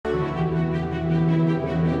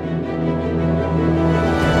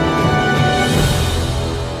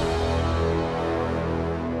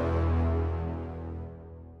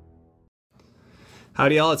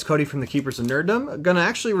Howdy y'all, it's Cody from the Keepers of Nerddom. I'm gonna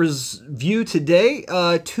actually review today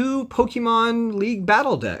 2 Pokemon League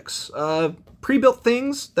battle decks. Pre-built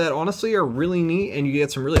things that honestly are really neat, and you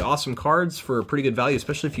get some really awesome cards for a pretty good value,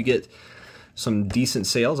 especially if you get some decent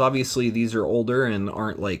sales. Obviously these are older and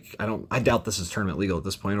aren't like, I doubt this is tournament legal at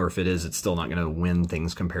this point, or if it is, it's still not gonna win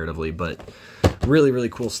things comparatively, but really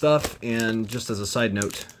cool stuff. And just as a side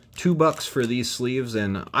note, $2 for these sleeves,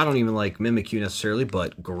 and I don't even like Mimikyu necessarily,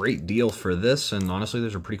 but great deal for this, and honestly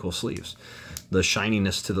those are pretty cool sleeves. The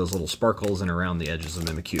shininess to those little sparkles and around the edges of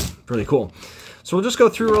Mimikyu, really cool. So we'll just go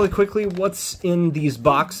through really quickly what's in these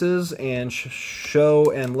boxes and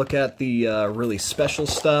show and look at the really special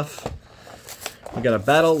stuff. We got a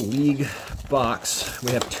Battle League box.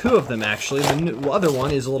 We have 2 of them actually. The other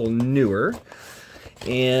one is a little newer.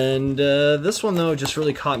 And this one, though, just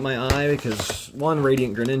really caught my eye because, one,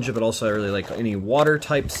 Radiant Greninja, but also I really like any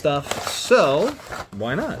water-type stuff. So,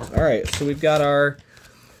 why not? All right, so we've got our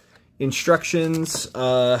instructions,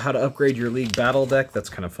 how to upgrade your League Battle deck. That's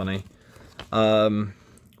kind of funny.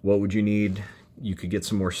 What would you need? You could get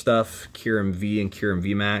some more stuff. Kyurem V and Kyurem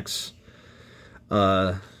V Max.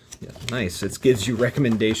 Yeah, nice. It gives you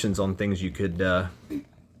recommendations on things you could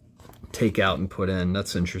take out and put in.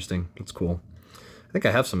 That's interesting. That's cool. I think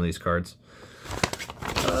I have some of these cards.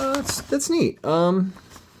 That's neat. And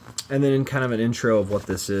then kind of an intro of what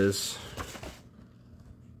this is.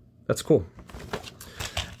 That's cool.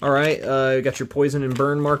 All right, you got your poison and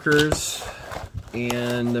burn markers,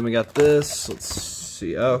 and then we got this. Let's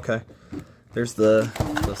see. Oh, okay. There's the.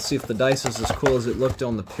 Let's see if the dice is as cool as it looked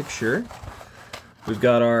on the picture. We've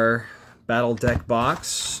got our battle deck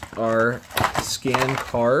box, our scan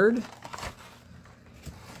card.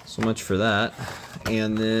 So much for that.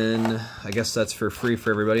 And then I guess that's for free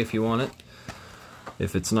for everybody if you want it,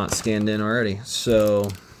 if it's not scanned in already. So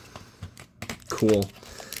cool.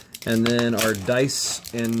 And then our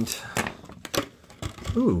dice and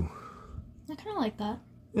ooh, I kind of like that.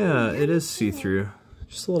 Yeah, it is see-through,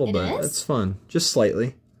 just a little bit. It's fun, just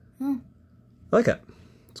slightly. I like it.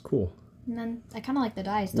 It's cool. And then I kind of like the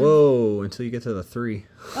dice. Whoa! Until you get to the 3.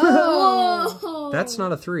 Oh, That's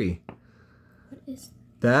not a 3. What is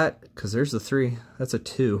that? Because there's the 3. That's a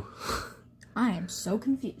 2. I am so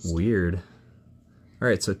confused. Weird. All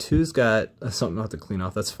right, so 2's got something I'll have to clean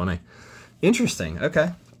off. That's funny. Interesting.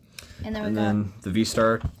 Okay. And then, then the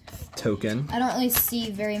V-Star token. I don't really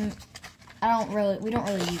see very. We don't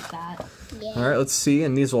really use that. Yeah. All right, let's see.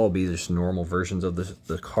 And these will all be just normal versions of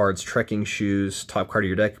the cards. Trekking Shoes, top card of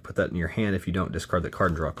your deck. Put that in your hand. If you don't, discard that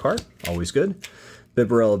card and draw a card. Always good.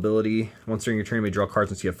 Bibarel ability. Once during your turn, you may draw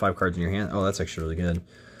cards once you have 5 cards in your hand. Oh, that's actually really good.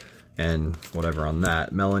 And whatever on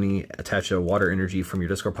that. Melanie, attach a water energy from your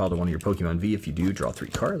discard pile to one of your Pokemon V. If you do, draw 3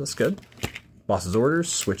 cards. That's good. Boss's orders.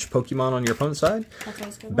 Switch Pokemon on your opponent's side.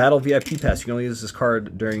 Battle VIP Pass. You can only use this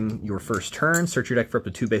card during your first turn. Search your deck for up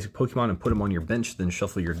to 2 basic Pokemon and put them on your bench. Then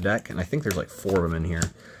shuffle your deck. And I think there's like 4 of them in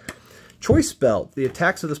here. Choice Belt. The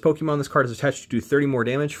attacks of this Pokemon this card is attached to do 30 more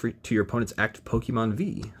damage to your opponent's active Pokemon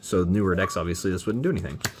V. So newer decks, obviously, this wouldn't do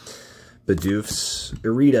anything. Bidoofs.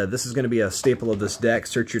 Irida. This is going to be a staple of this deck.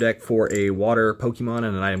 Search your deck for a water Pokemon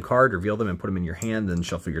and an item card. Reveal them and put them in your hand. Then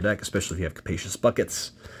shuffle your deck, especially if you have Capacious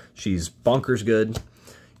Buckets. She's bonkers good.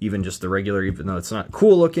 Even just the regular, even though it's not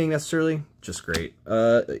cool looking necessarily, just great.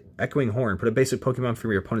 Echoing Horn. Put a basic Pokemon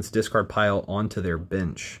from your opponent's discard pile onto their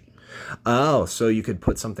bench. Oh, so you could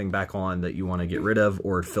put something back on that you want to get rid of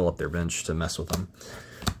or fill up their bench to mess with them.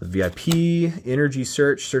 The VIP, Energy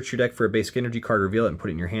Search. Search your deck for a basic energy card, reveal it, and put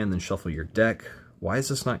it in your hand, then shuffle your deck. Why is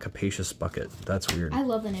this not Capacious Bucket? That's weird. I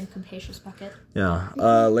love the name Capacious Bucket. Yeah.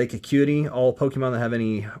 Lake Acuity. All Pokemon that have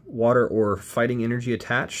any water or fighting energy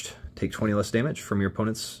attached take 20 less damage from your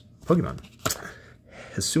opponent's Pokemon.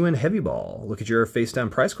 Hisuian Heavy Ball. Look at your face-down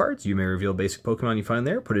prize cards. You may reveal a basic Pokemon you find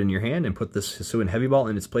there, put it in your hand, and put this Hisuian Heavy Ball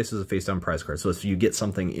in its place as a face-down prize card. So if you get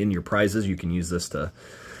something in your prizes, you can use this to...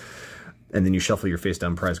 And then you shuffle your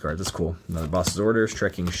face-down prize cards. That's cool. Another Boss's Orders,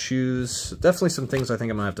 Trekking Shoes. Definitely some things I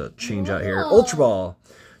think I'm going to have to change out here. Ultra Ball.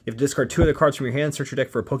 You have to discard 2 other cards from your hand, search your deck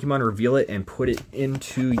for a Pokemon, reveal it, and put it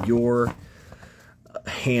into your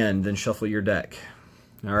hand, then shuffle your deck.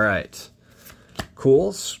 All right.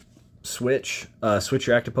 Cool. Switch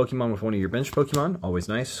your active Pokemon with one of your bench Pokemon. Always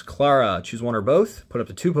nice. Clara, choose one or both. Put up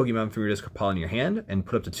to 2 Pokemon from your discard pile in your hand, and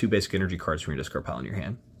put up to 2 basic energy cards from your discard pile in your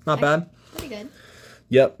hand. Not bad. Pretty good.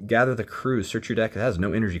 Yep. Gather the Cruise. Search your deck. It has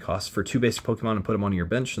no energy cost. For 2 basic Pokemon and put them on your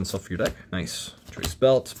bench, and shuffle your deck. Nice. Choice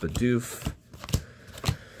Belt. Bidoof.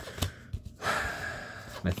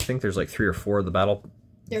 I think there's like 3 or 4 of the battle.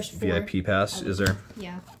 There's 4. VIP pass. Is there?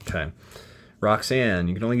 Yeah. Okay. Roxanne,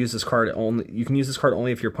 you can only use this card only. You can use this card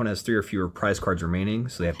only if your opponent has 3 or fewer prize cards remaining.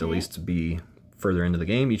 So they have to at least be further into the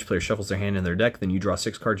game. Each player shuffles their hand in their deck, then you draw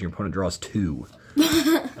 6 cards and your opponent draws 2.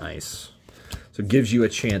 Nice. So it gives you a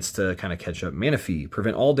chance to kind of catch up. Manaphy.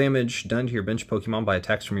 Prevent all damage done to your bench Pokemon by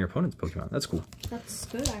attacks from your opponent's Pokemon. That's cool. That's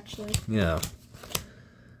good, actually. Yeah.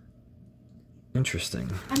 Interesting.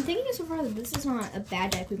 I'm thinking so far that this is not a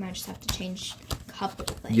bad deck. We might just have to change a couple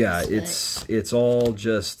of things. Yeah, it's all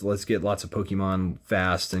just, let's get lots of Pokemon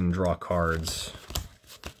fast and draw cards.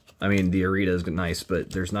 I mean, the Arita is nice,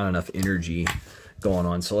 but there's not enough energy going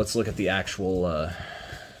on. So let's look at the actual...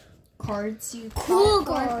 cards cool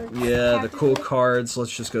cards. Yeah, the cool cards.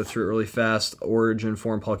 Let's just go through it really fast. Origin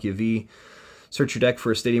Form Palkia V. Search your deck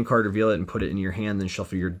for a stadium card, reveal it, and put it in your hand, then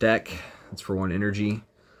shuffle your deck. That's for 1 energy.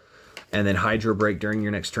 And then Hydro Break during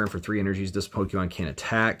your next turn for 3 energies. This Pokemon can't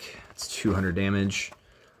attack. It's 200 damage.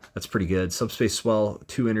 That's pretty good. Subspace Swell,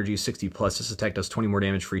 2 energies, 60 plus. This attack does 20 more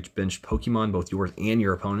damage for each benched Pokemon, both yours and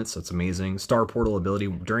your opponent's. That's amazing. Star Portal ability.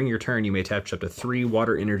 During your turn, you may attach up to 3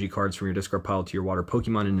 water energy cards from your discard pile to your water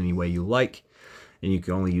Pokemon in any way you like. And you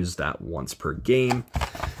can only use that once per game.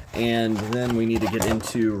 And then we need to get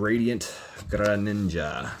into Radiant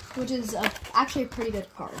Greninja. Which is actually a pretty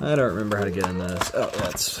good card. I don't remember how to get in this. Oh,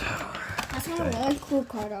 that's not a really cool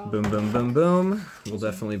card. Boom, boom, boom, boom. We'll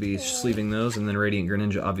definitely be sleeving those. And then Radiant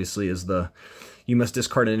Greninja obviously is the... You must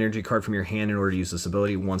discard an energy card from your hand in order to use this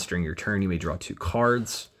ability. Once during your turn, you may draw 2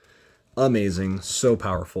 cards. Amazing. So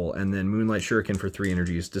powerful. And then Moonlight Shuriken for 3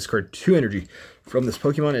 energies. Discard 2 energy from this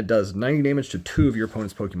Pokemon. It does 90 damage to 2 of your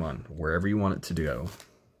opponent's Pokemon, wherever you want it to go.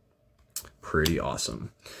 Pretty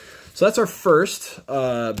awesome. So that's our first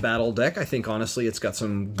battle deck. I think, honestly, it's got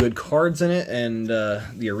some good cards in it, and the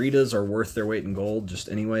Aritas are worth their weight in gold just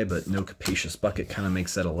anyway, but no Capacious Bucket kind of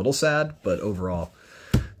makes that a little sad, but overall,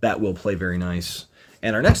 that will play very nice.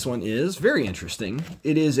 And our next one is very interesting.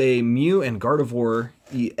 It is a Mew and Gardevoir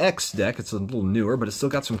EX deck. It's a little newer, but it's still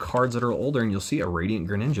got some cards that are older, and you'll see a Radiant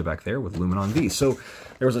Greninja back there with Luminon V. So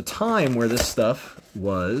there was a time where this stuff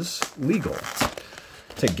was legal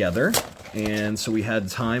together. And so we had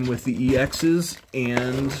time with the EXs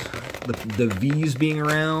and the Vs being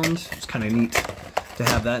around. It's kind of neat to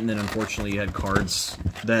have that. And then unfortunately you had cards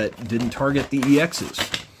that didn't target the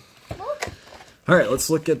EXs. All right, let's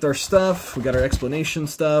look at our stuff. We got our explanation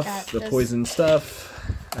stuff, the poison stuff.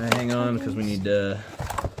 Hang on, because we need to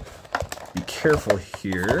be careful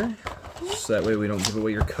here. So that way we don't give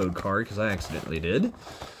away your code card, because I accidentally did.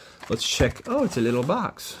 Let's check. Oh, it's a little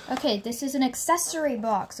box. Okay, this is an accessory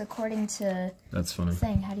box, according to That's funny. the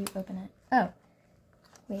thing. How do you open it? Oh,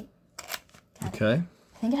 wait. Okay.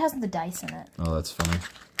 I think it has the dice in it. Oh, that's funny.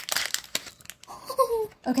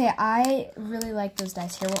 Okay, I really like those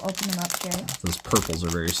dice. Here, we'll open them up here. Those purples are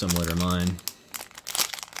very similar to mine.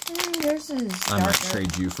 Yours is I might darker.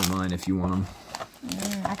 trade you for mine if you want them.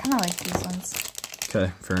 I kind of like these ones.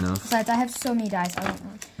 Okay, fair enough. Besides, I have so many dice. I don't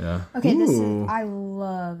know. Yeah. Okay, this is. Ooh. I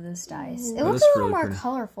love this dice. It That looks is a little really more pretty.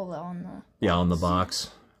 colorful though on the. Yeah, on the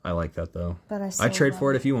box. I like that though. But I trade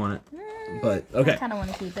for it if you want it. But okay. I kind of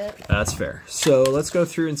want to keep it. That's fair. So let's go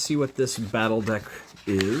through and see what this battle deck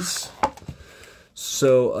is.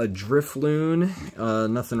 So a Drifloon,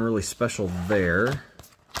 nothing really special there.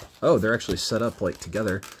 Oh, they're actually set up like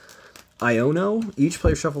together. Iono, each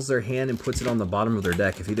player shuffles their hand and puts it on the bottom of their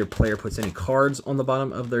deck. If either player puts any cards on the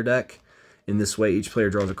bottom of their deck, in this way each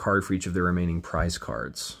player draws a card for each of their remaining prize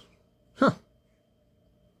cards. Huh.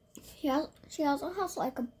 She also has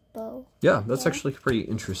like a bow. Yeah, that's actually pretty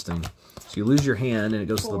interesting. So you lose your hand and it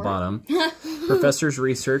goes to the bottom. Professor's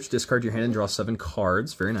Research, discard your hand and draw 7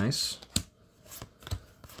 cards. Very nice.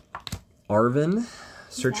 Arvin,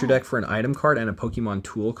 search your deck for an item card and a Pokemon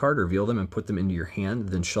tool card, reveal them and put them into your hand,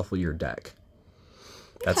 then shuffle your deck.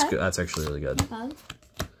 That's good. That's actually really good.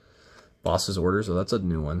 Boss's Orders, oh, that's a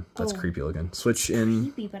new one. That's creepy looking. Switch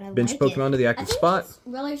in bench Pokemon to the active spot. It's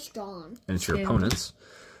really strong. And it's your opponent's.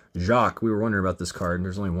 Jacques, we were wondering about this card, and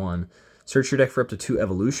there's only one. Search your deck for up to 2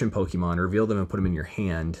 evolution Pokemon, reveal them and put them in your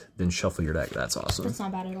hand, then shuffle your deck. That's awesome. That's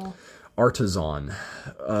not bad at all. Artisan.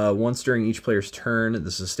 Once during each player's turn,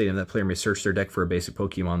 this is a statement that player may search their deck for a basic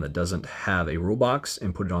Pokemon that doesn't have a rule box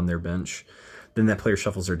and put it on their bench. Then that player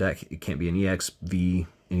shuffles their deck. It can't be an EX, V,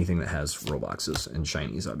 anything that has rule boxes, and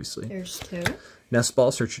shinies, obviously. There's 2. Nest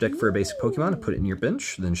Ball, search your deck for a basic Pokemon and put it in your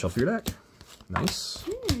bench, then shuffle your deck. Nice.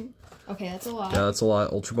 Okay, that's a lot. Yeah, that's a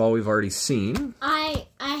lot. Ultra Ball we've already seen. I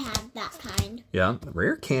had that kind. Yeah,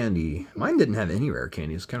 rare candy. Mine didn't have any rare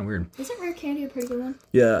candy. It's kind of weird. Isn't rare candy a pretty good one?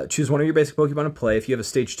 Yeah, choose one of your basic Pokemon to play. If you have a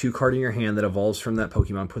stage 2 card in your hand that evolves from that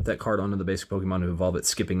Pokemon, put that card onto the basic Pokemon to evolve it,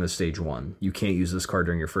 skipping the stage 1. You can't use this card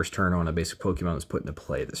during your first turn on a basic Pokemon that's put into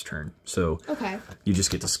play this turn. So Okay. you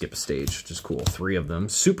just get to skip a stage, which is cool. 3 of them.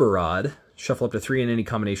 Super Rod. Shuffle up to 3 in any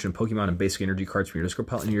combination of Pokemon and basic energy cards from your discard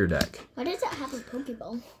pile into your deck. Why does it have a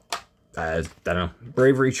Pokeball? I don't know.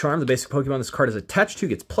 Bravery Charm, the basic Pokemon this card is attached to,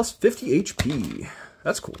 gets plus 50 HP.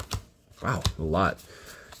 That's cool. Wow, a lot.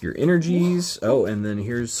 Your energies. Oh, and then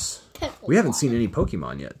here's... We haven't seen any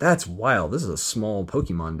Pokemon yet. That's wild. This is a small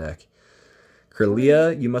Pokemon deck.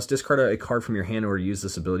 Kirlia, you must discard a card from your hand in order to use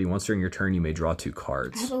this ability. Once during your turn, you may draw 2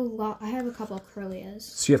 cards. I have a couple of Kirlias.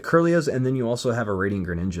 So you have Kirlias, and then you also have a Radiant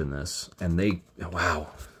Greninja in this. And they... Wow.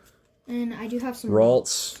 And I do have some...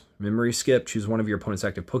 Ralts. Memory Skip. Choose one of your opponent's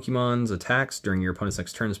active Pokemon's attacks. During your opponent's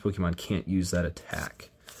next turn, this Pokemon can't use that attack.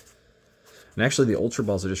 And actually, the Ultra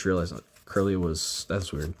Balls, I just realized Kirlia was...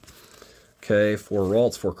 That's weird. Okay, 4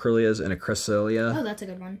 Ralts, 4 Kirlias, and a Cresselia. Oh, that's a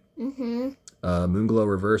good one. Mm-hmm. Moonglow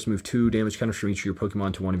Reverse. Move 2 damage counters from each of your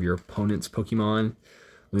Pokemon to one of your opponent's Pokemon.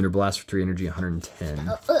 Lunar Blast for 3 energy, 110.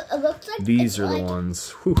 It looks like These are the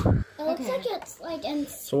ones. Whew. It looks like it's like in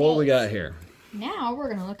space. So what we got here? Now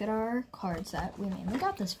we're gonna look at our cards that we mainly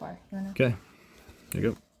got this far. Okay, there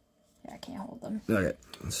you go. Yeah, I can't hold them. Okay,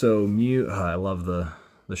 so Mew. I love the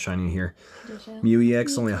shiny here. Mew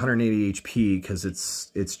EX only 180 HP because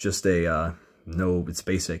it's just a no. It's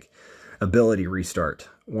basic. Ability Restart.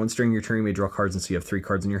 Once during your turn, you may draw cards and so you have 3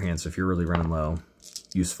 cards in your hand. So if you're really running low,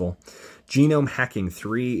 useful. Genome Hacking.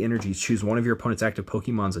 3 energies. Choose one of your opponent's active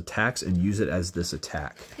Pokemon's attacks and use it as this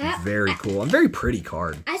attack. Very cool. And very pretty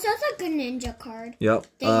card. I saw the Greninja card. Yep.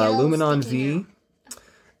 Luminon V.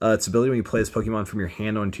 Its ability when you play this Pokemon from your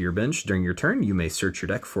hand onto your bench during your turn, you may search your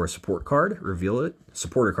deck for a support card,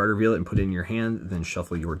 supporter card, reveal it, and put it in your hand, then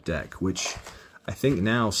shuffle your deck, which I think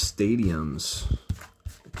now stadiums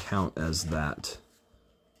count as that.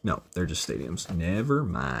 No, they're just stadiums. Never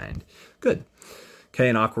mind. Good. Okay,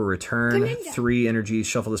 an Aqua Return. Greninja. 3 energies.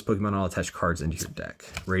 Shuffle this Pokemon, all attach cards into your deck.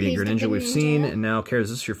 Radiant Greninja we've seen, and now, Kara, is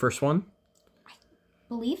this your first one?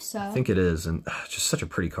 Believe so. I think it is, and just such a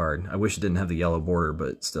pretty card. I wish it didn't have the yellow border,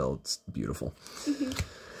 but still, it's beautiful.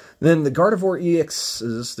 Then the Gardevoir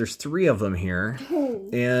EXs, there's 3 of them here,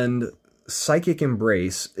 and Psychic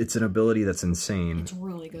Embrace, it's an ability that's insane. It's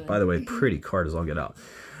really good. By the way, pretty card as I'll get out.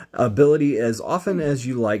 Ability, as often as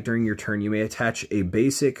you like during your turn, you may attach a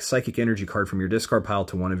basic Psychic Energy card from your discard pile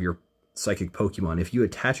to one of your Psychic Pokemon. If you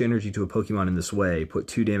attach energy to a Pokemon in this way, put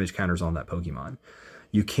 2 damage counters on that Pokemon.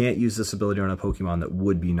 You can't use this ability on a Pokemon that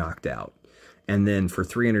would be knocked out. And then for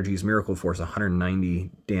 3 energies, Miracle Force,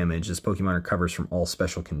 190 damage. This Pokemon recovers from all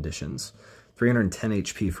special conditions. 310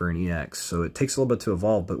 HP for an EX, so it takes a little bit to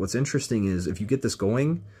evolve. But what's interesting is if you get this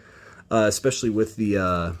going, especially with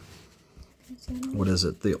the, what is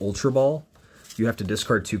it, the Ultra Ball, you have to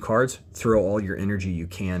discard 2 cards, throw all your energy you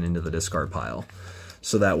can into the discard pile.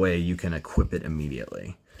 So that way you can equip it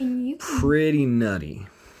immediately. Pretty nutty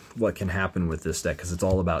what can happen with this deck, because it's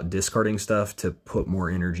all about discarding stuff to put more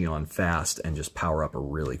energy on fast and just power up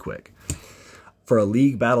really quick. For a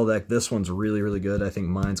League battle deck, this one's really, really good. I think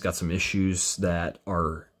mine's got some issues that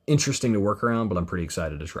are interesting to work around, but I'm pretty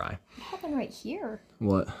excited to try. What happened right here?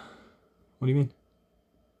 What? What do you mean?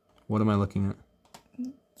 What am I looking at?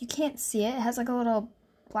 You can't see it. It has like a little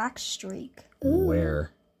black streak. Ooh.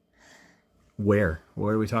 Where? Where? What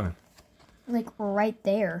are we talking? Like right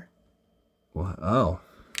there. What? Oh.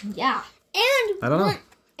 Yeah. And I don't know.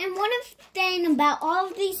 And one of the thing about all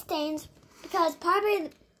of these things, because probably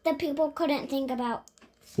the people couldn't think about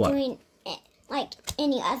doing it, like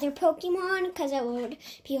any other Pokemon, because it would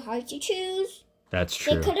be hard to choose. That's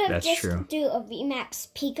true. They could have That's just true. do a VMAX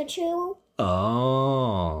Pikachu.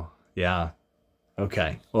 Oh, yeah.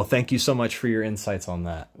 Okay. Well, thank you so much for your insights on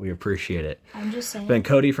that. We appreciate it. I'm just saying. Been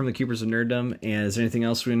Cody from the Keepers of Nerddom, and is there anything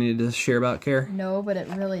else we need to share about Care? No, but it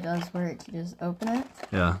really does work. You just open it.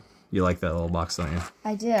 Yeah. You like that little box, don't you?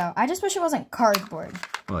 I do. I just wish it wasn't cardboard.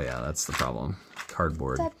 Well, yeah, that's the problem.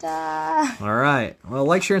 Cardboard. Ta-da! All right. Well,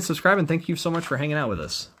 like, share, and subscribe, and thank you so much for hanging out with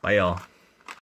us. Bye, y'all.